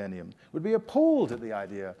this new millennium would be appalled at the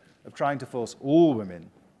idea of trying to force all women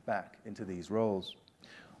back into these roles.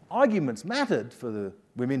 Arguments mattered for the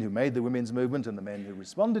women who made the women's movement and the men who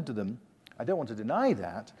responded to them. I don't want to deny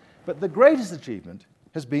that, but the greatest achievement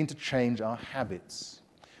has been to change our habits.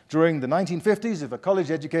 During the 1950s, if a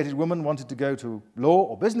college-educated woman wanted to go to law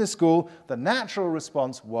or business school, the natural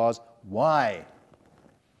response was, why?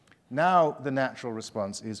 Now the natural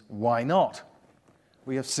response is, why not?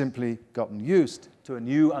 We have simply gotten used to a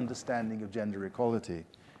new understanding of gender equality.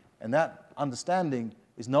 And that understanding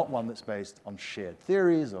is not one that's based on shared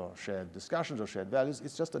theories or shared discussions or shared values.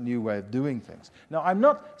 It's just a new way of doing things. Now, I'm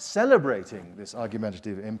not celebrating this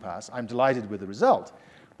argumentative impasse. I'm delighted with the result.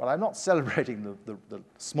 But I'm not celebrating the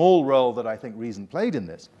small role that I think reason played in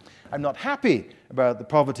this. I'm not happy about the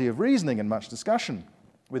poverty of reasoning and much discussion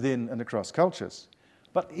within and across cultures.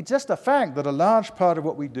 But it's just a fact that a large part of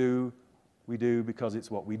what we do because it's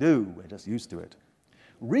what we do. We're just used to it.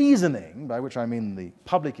 Reasoning, by which I mean the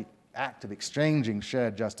public act of exchanging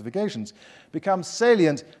shared justifications, becomes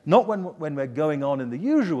salient not when we're going on in the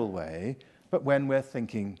usual way, but when we're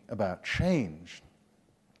thinking about change.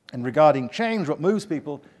 And regarding change, what moves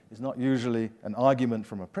people is not usually an argument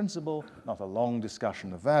from a principle, not a long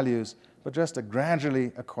discussion of values, but just a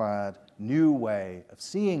gradually acquired new way of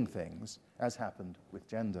seeing things, as happened with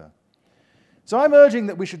gender. So I'm urging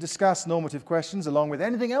that we should discuss normative questions along with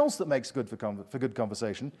anything else that makes good for good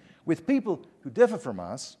conversation with people who differ from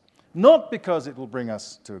us, not because it will bring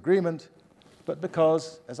us to agreement, but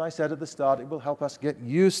because, as I said at the start, it will help us get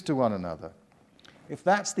used to one another. If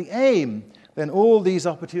that's the aim, then all these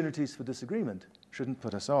opportunities for disagreement shouldn't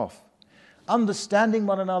put us off. Understanding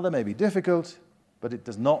one another may be difficult, but it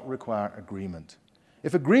does not require agreement.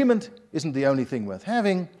 If agreement isn't the only thing worth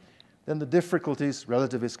having, then the difficulties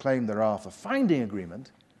relativists claim there are for finding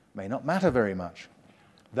agreement may not matter very much.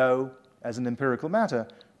 Though, as an empirical matter,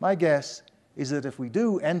 my guess is that if we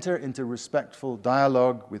do enter into respectful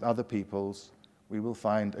dialogue with other peoples, we will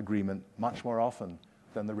find agreement much more often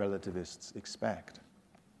than the relativists expect.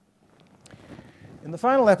 In the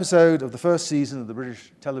final episode of the first season of the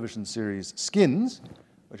British television series Skins,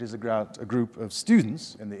 which is about a group of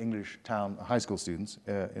students in the English town, high school students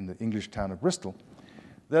in the English town of Bristol,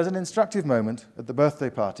 there's an instructive moment at the birthday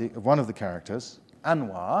party of one of the characters,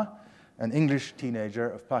 Anwar, an English teenager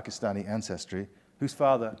of Pakistani ancestry, whose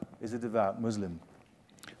father is a devout Muslim.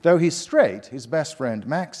 Though he's straight, his best friend,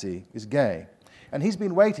 Maxi, is gay. And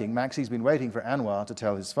Maxi's been waiting for Anwar to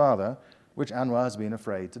tell his father, which Anwar has been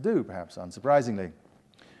afraid to do, perhaps unsurprisingly.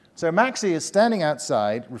 So Maxi is standing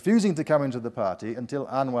outside, refusing to come into the party until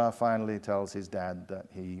Anwar finally tells his dad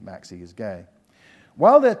that Maxi is gay.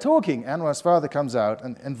 While they're talking, Anwar's father comes out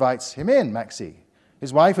and invites him in, Maxi.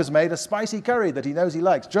 His wife has made a spicy curry that he knows he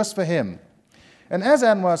likes, just for him. And as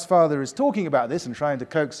Anwar's father is talking about this and trying to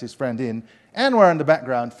coax his friend in, Anwar in the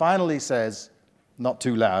background finally says, not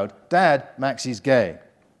too loud, "Dad, Maxi's gay."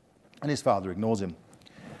 And his father ignores him.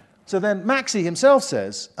 So then Maxi himself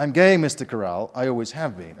says, "I'm gay, Mr. Corral, I always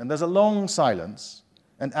have been." And there's a long silence,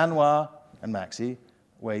 and Anwar and Maxi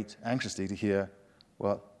wait anxiously to hear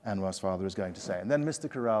what Anwar's father is going to say. And then Mr.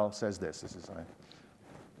 Corral says this.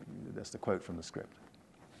 That's the quote from the script.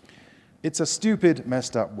 "It's a stupid,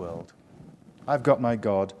 messed up world. I've got my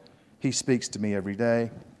God. He speaks to me every day.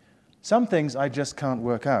 Some things I just can't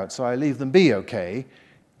work out, so I leave them be okay,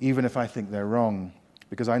 even if I think they're wrong,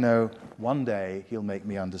 because I know one day he'll make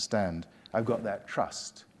me understand. I've got that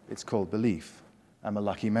trust. It's called belief. I'm a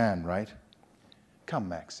lucky man, right? Come,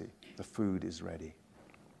 Maxi, the food is ready."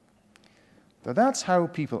 But that's how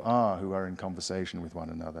people are who are in conversation with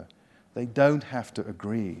one another. They don't have to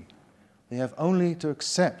agree. They have only to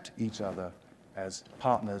accept each other as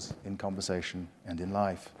partners in conversation and in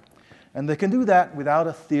life. And they can do that without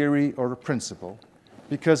a theory or a principle,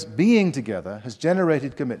 because being together has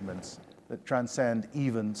generated commitments that transcend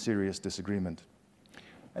even serious disagreement.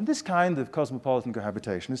 And this kind of cosmopolitan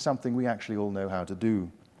cohabitation is something we actually all know how to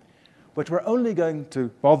do. But we're only going to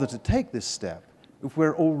bother to take this step if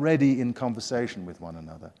we're already in conversation with one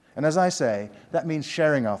another. And as I say, that means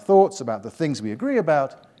sharing our thoughts about the things we agree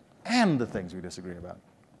about and the things we disagree about.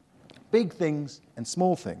 Big things and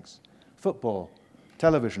small things. Football,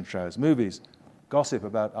 television shows, movies, gossip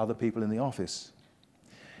about other people in the office.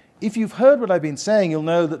 If you've heard what I've been saying, you'll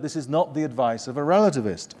know that this is not the advice of a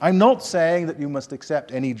relativist. I'm not saying that you must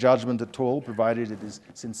accept any judgment at all, provided it is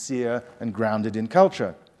sincere and grounded in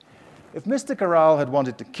culture. If Mr. Corral had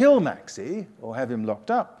wanted to kill Maxi, or have him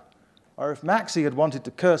locked up, or if Maxi had wanted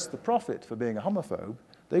to curse the prophet for being a homophobe,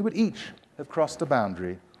 they would each have crossed a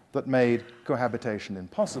boundary that made cohabitation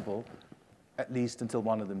impossible, at least until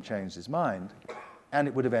one of them changed his mind, and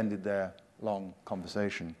it would have ended their long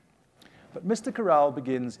conversation. But Mr. Corral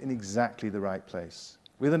begins in exactly the right place,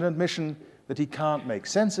 with an admission that he can't make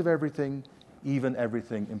sense of everything, even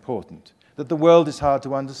everything important, that the world is hard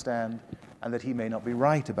to understand, and that he may not be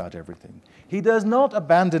right about everything. He does not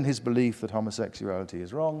abandon his belief that homosexuality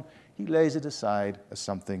is wrong. He lays it aside as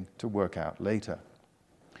something to work out later.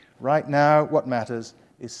 Right now, what matters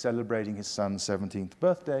is celebrating his son's 17th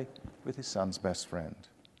birthday with his son's best friend.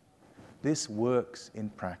 This works in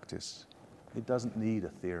practice. It doesn't need a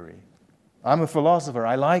theory. I'm a philosopher.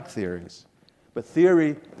 I like theories. But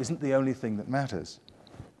theory isn't the only thing that matters.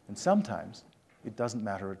 And sometimes it doesn't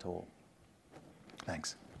matter at all.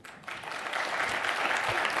 Thanks.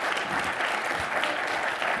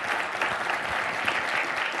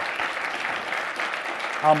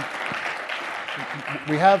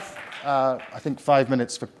 We have, I think, 5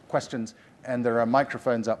 minutes for questions, and there are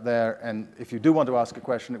microphones up there. And if you do want to ask a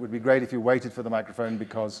question, it would be great if you waited for the microphone,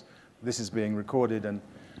 because this is being recorded, and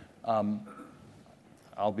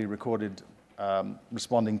I'll be recorded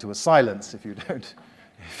responding to a silence if you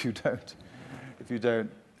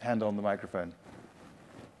don't hand on the microphone.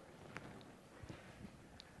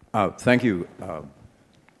 Thank you,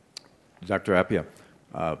 Dr. Appiah.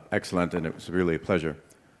 Excellent, and it was really a pleasure.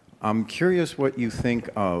 I'm curious what you think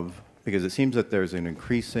of, because it seems that there's an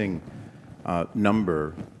increasing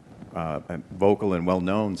number vocal and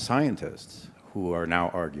well-known scientists who are now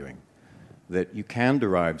arguing that you can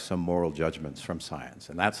derive some moral judgments from science.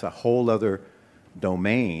 And that's a whole other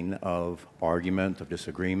domain of argument, of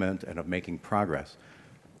disagreement, and of making progress.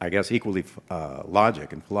 I guess equally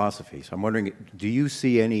logic and philosophy. So I'm wondering, do you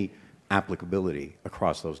see any applicability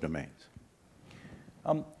across those domains?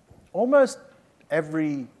 Almost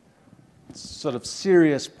every sort of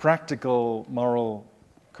serious, practical, moral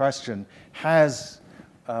question has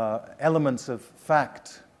elements of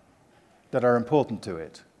fact that are important to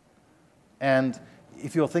it. And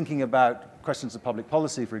if you're thinking about questions of public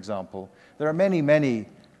policy, for example, there are many, many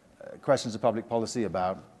questions of public policy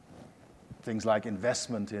about things like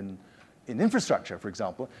investment in infrastructure, for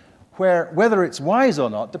example, where whether it's wise or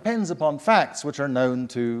not depends upon facts which are known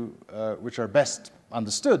to, which are best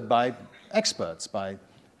understood by experts, by,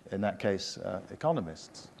 in that case,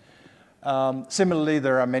 economists. Similarly,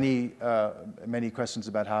 there are many, many questions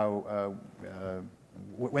about how,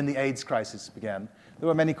 when the AIDS crisis began, there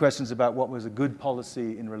were many questions about what was a good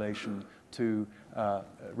policy in relation to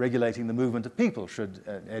regulating the movement of people. Should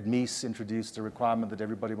Ed Meese introduced a requirement that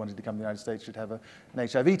everybody wanting to come to the United States should have an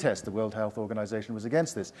HIV test? The World Health Organization was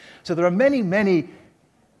against this. So there are many, many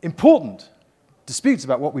important disputes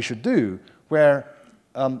about what we should do, where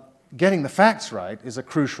getting the facts right is a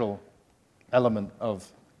crucial element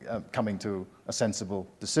of coming to a sensible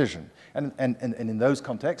decision. And in those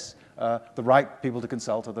contexts, the right people to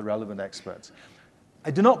consult are the relevant experts. I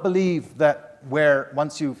do not believe that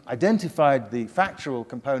once you've identified the factual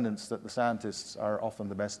components that the scientists are often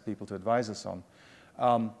the best people to advise us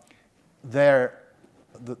on, the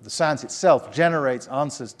science itself generates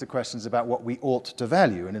answers to questions about what we ought to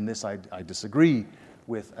value. And in this, I disagree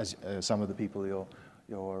with some of the people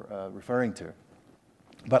you're referring to.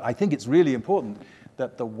 But I think it's really important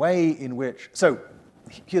that the way in which... So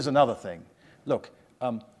here's another thing. Look,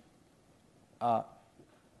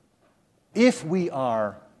 if we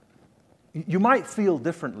are... You might feel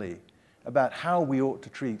differently about how we ought to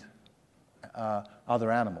treat other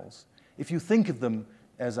animals if you think of them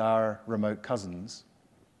as our remote cousins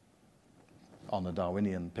on a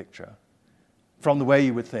Darwinian picture, from the way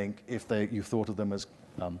you would think if you thought of them as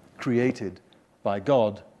created by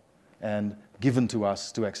God and given to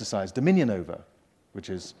us to exercise dominion over, which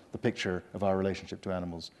is the picture of our relationship to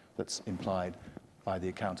animals that's implied by the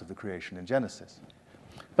account of the creation in Genesis.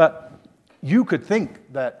 But you could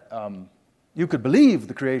think that, you could believe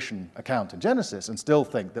the creation account in Genesis and still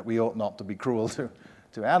think that we ought not to be cruel to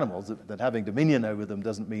animals, that having dominion over them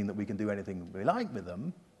doesn't mean that we can do anything we like with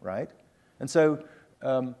them, right? And so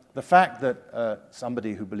the fact that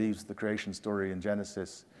somebody who believes the creation story in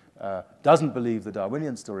Genesis doesn't believe the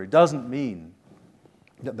Darwinian story doesn't mean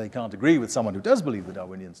that they can't agree with someone who does believe the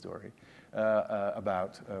Darwinian story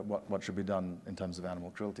about what should be done in terms of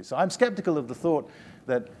animal cruelty. So I'm skeptical of the thought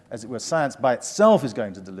that, as it were, science by itself is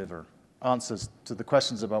going to deliver answers to the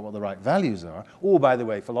questions about what the right values are, or, by the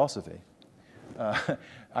way, philosophy.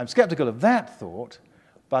 I'm skeptical of that thought,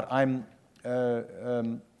 but I'm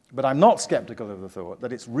not skeptical of the thought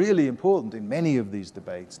that it's really important in many of these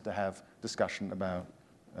debates to have discussion about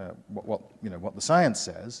what the science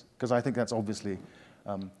says, because I think that's obviously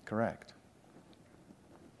correct.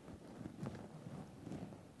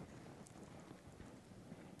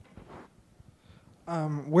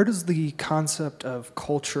 Where does the concept of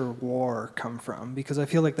culture war come from? Because I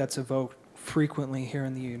feel like that's evoked frequently here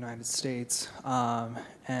in the United States,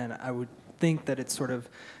 and I would think that it's sort of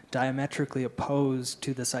diametrically opposed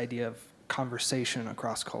to this idea of conversation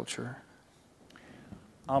across culture.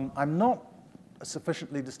 I'm not a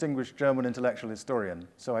sufficiently distinguished German intellectual historian,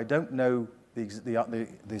 so I don't know the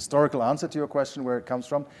historical answer to your question, where it comes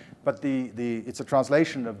from, but it's a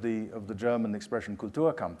translation of the German expression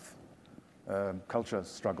Kulturkampf, culture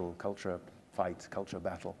struggle, culture fight, culture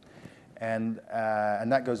battle. And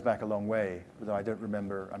that goes back a long way, though I don't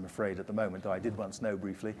remember, I'm afraid, at the moment, though I did once know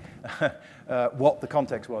briefly, what the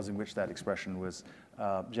context was in which that expression was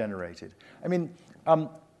generated. I mean,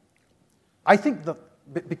 I think that,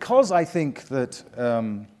 because I think that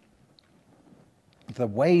the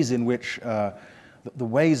ways in which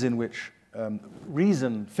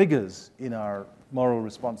reason figures in our moral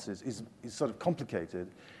responses is sort of complicated,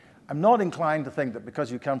 I'm not inclined to think that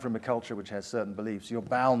because you come from a culture which has certain beliefs, you're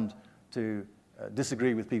bound to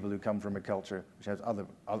disagree with people who come from a culture which has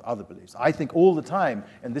other beliefs. I think all the time,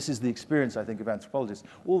 and this is the experience, I think, of anthropologists,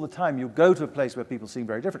 all the time you'll go to a place where people seem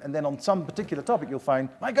very different, and then on some particular topic you'll find,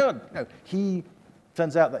 my God, he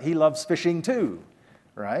turns out that he loves fishing too,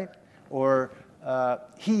 right? Or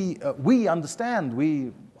we understand,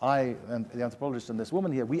 we I and the anthropologist and this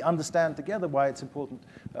woman here, we understand together why it's important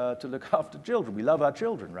to look after children. We love our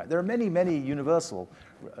children, right? There are many, many universal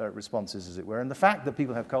responses, as it were, and the fact that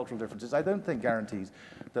people have cultural differences, I don't think guarantees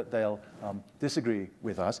that they'll disagree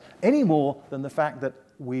with us, any more than the fact that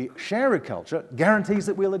we share a culture guarantees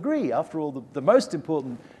that we'll agree. After all, the most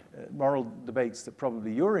important moral debates that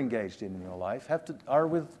probably you're engaged in your life are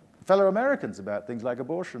with fellow Americans about things like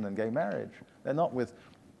abortion and gay marriage.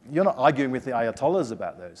 You're not arguing with the Ayatollahs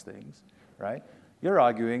about those things, right? You're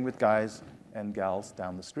arguing with guys and gals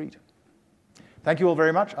down the street. Thank you all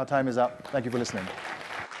very much. Our time is up. Thank you for listening.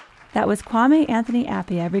 That was Kwame Anthony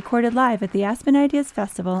Appiah, recorded live at the Aspen Ideas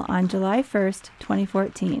Festival on July 1st,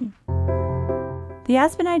 2014. The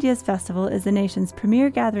Aspen Ideas Festival is the nation's premier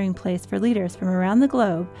gathering place for leaders from around the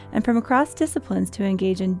globe and from across disciplines to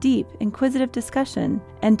engage in deep, inquisitive discussion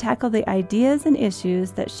and tackle the ideas and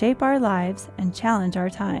issues that shape our lives and challenge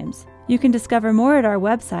our times. You can discover more at our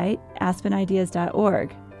website,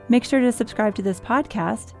 aspenideas.org. Make sure to subscribe to this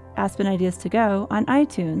podcast, Aspen Ideas to Go, on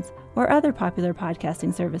iTunes or other popular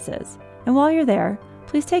podcasting services. And while you're there,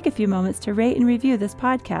 please take a few moments to rate and review this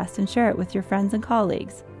podcast and share it with your friends and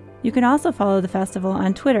colleagues. You can also follow the festival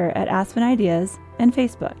on Twitter at Aspen Ideas and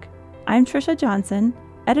Facebook. I'm Tricia Johnson,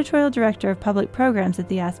 Editorial Director of Public Programs at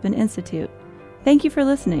the Aspen Institute. Thank you for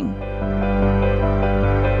listening.